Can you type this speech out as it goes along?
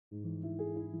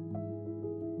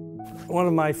One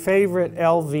of my favorite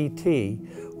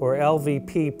LVT or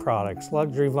LVP products,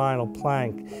 luxury vinyl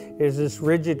plank, is this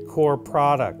rigid core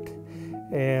product.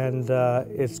 And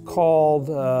it's called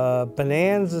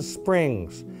Bonanza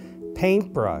Springs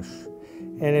paintbrush.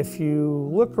 And if you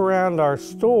look around our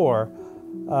store,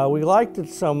 we liked it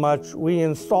so much we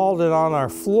installed it on our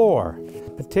floor.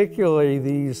 Particularly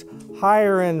these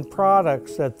higher end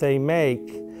products that they make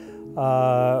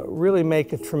really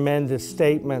make a tremendous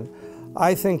statement.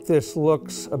 I think this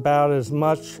looks about as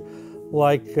much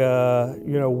like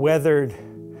weathered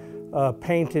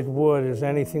painted wood as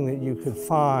anything that you could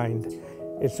find.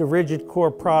 It's a rigid core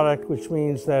product, which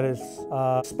means that it's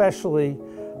especially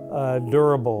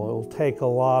durable. It will take a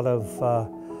lot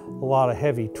of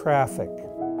heavy traffic.